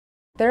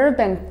There have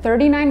been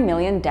 39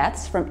 million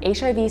deaths from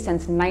HIV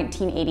since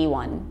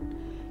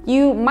 1981.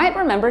 You might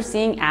remember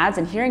seeing ads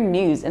and hearing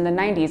news in the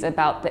 90s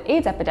about the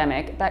AIDS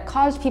epidemic that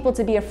caused people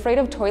to be afraid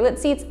of toilet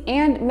seats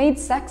and made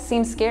sex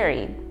seem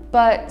scary.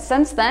 But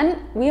since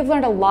then, we have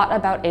learned a lot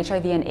about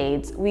HIV and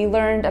AIDS. We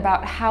learned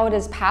about how it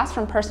is passed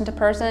from person to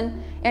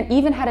person, and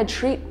even how to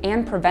treat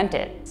and prevent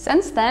it.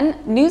 Since then,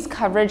 news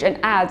coverage and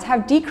ads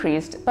have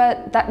decreased,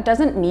 but that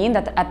doesn't mean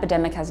that the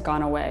epidemic has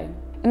gone away.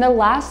 In the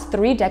last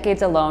 3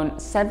 decades alone,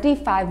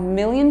 75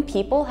 million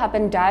people have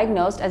been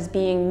diagnosed as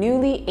being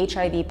newly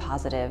HIV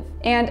positive.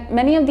 And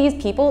many of these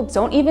people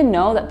don't even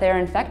know that they're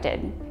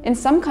infected. In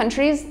some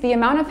countries, the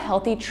amount of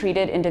healthy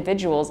treated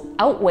individuals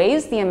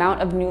outweighs the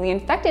amount of newly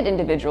infected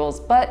individuals,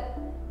 but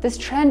this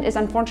trend is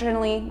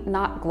unfortunately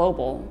not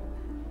global.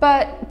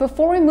 But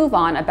before we move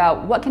on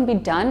about what can be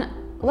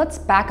done, let's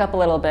back up a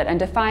little bit and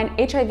define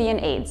HIV and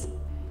AIDS.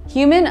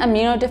 Human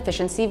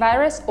immunodeficiency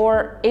virus,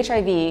 or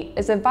HIV,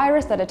 is a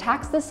virus that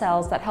attacks the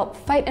cells that help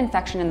fight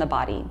infection in the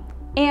body.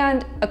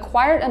 And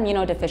acquired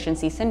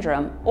immunodeficiency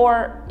syndrome,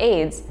 or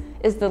AIDS,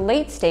 is the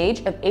late stage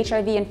of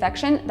HIV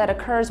infection that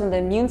occurs when the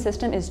immune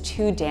system is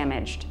too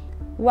damaged.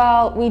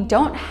 While we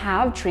don't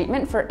have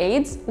treatment for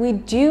AIDS, we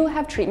do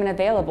have treatment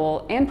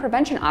available and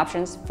prevention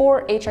options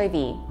for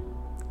HIV.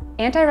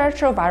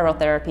 Antiretroviral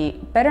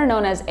therapy, better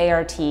known as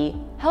ART,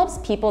 helps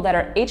people that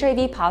are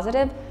HIV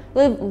positive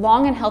live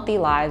long and healthy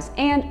lives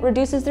and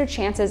reduces their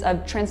chances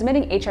of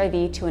transmitting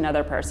HIV to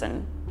another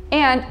person.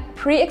 And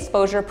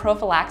pre-exposure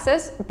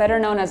prophylaxis, better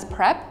known as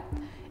PrEP,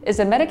 is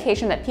a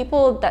medication that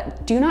people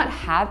that do not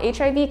have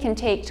HIV can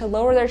take to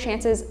lower their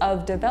chances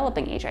of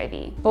developing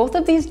HIV. Both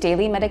of these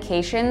daily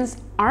medications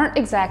aren't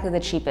exactly the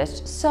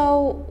cheapest,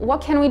 so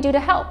what can we do to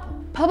help?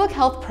 Public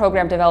health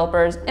program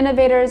developers,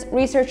 innovators,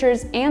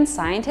 researchers, and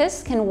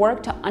scientists can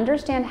work to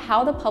understand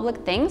how the public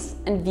thinks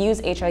and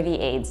views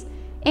HIV/AIDS,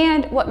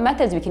 and what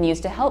methods we can use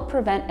to help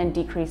prevent and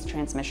decrease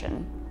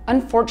transmission.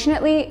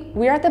 Unfortunately,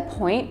 we are at the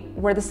point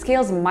where the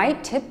scales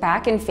might tip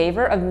back in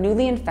favor of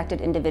newly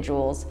infected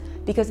individuals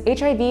because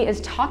HIV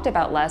is talked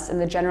about less in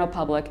the general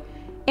public,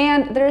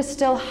 and there is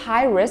still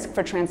high risk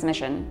for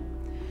transmission.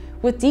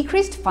 With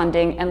decreased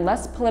funding and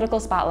less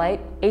political spotlight,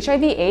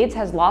 HIV/AIDS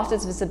has lost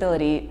its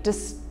visibility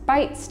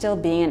despite still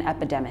being an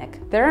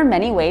epidemic. There are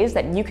many ways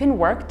that you can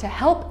work to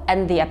help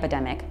end the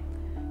epidemic.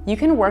 You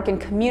can work in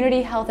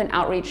community health and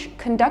outreach,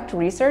 conduct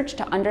research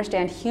to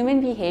understand human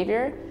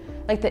behavior,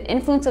 like the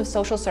influence of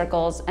social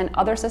circles and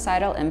other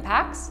societal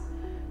impacts.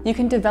 You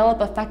can develop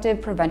effective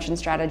prevention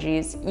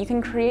strategies. You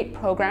can create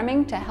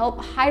programming to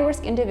help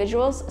high-risk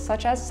individuals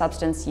such as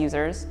substance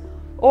users.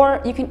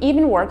 Or you can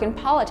even work in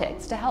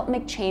politics to help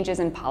make changes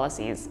in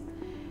policies.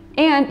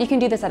 And you can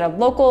do this at a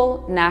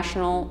local,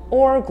 national,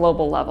 or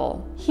global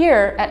level.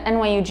 Here at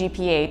NYU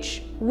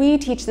GPH, we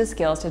teach the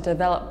skills to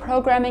develop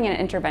programming and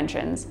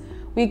interventions.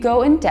 We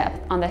go in depth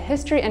on the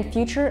history and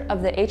future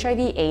of the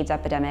HIV/AIDS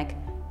epidemic,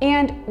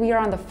 and we are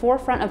on the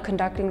forefront of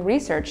conducting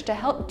research to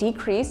help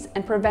decrease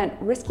and prevent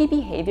risky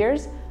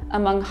behaviors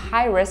among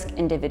high-risk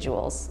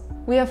individuals.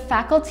 We have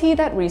faculty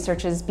that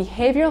researches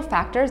behavioral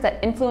factors that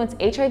influence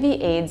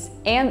HIV/AIDS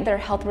and their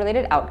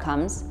health-related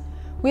outcomes.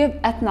 We have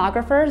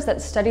ethnographers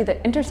that study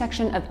the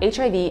intersection of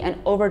HIV and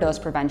overdose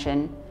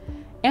prevention,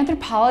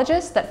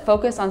 anthropologists that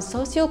focus on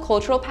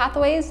sociocultural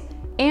pathways,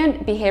 and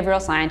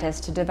behavioral scientists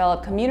to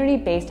develop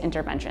community-based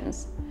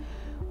interventions.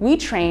 We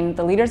train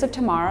the leaders of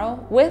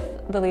tomorrow with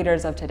the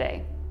leaders of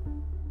today.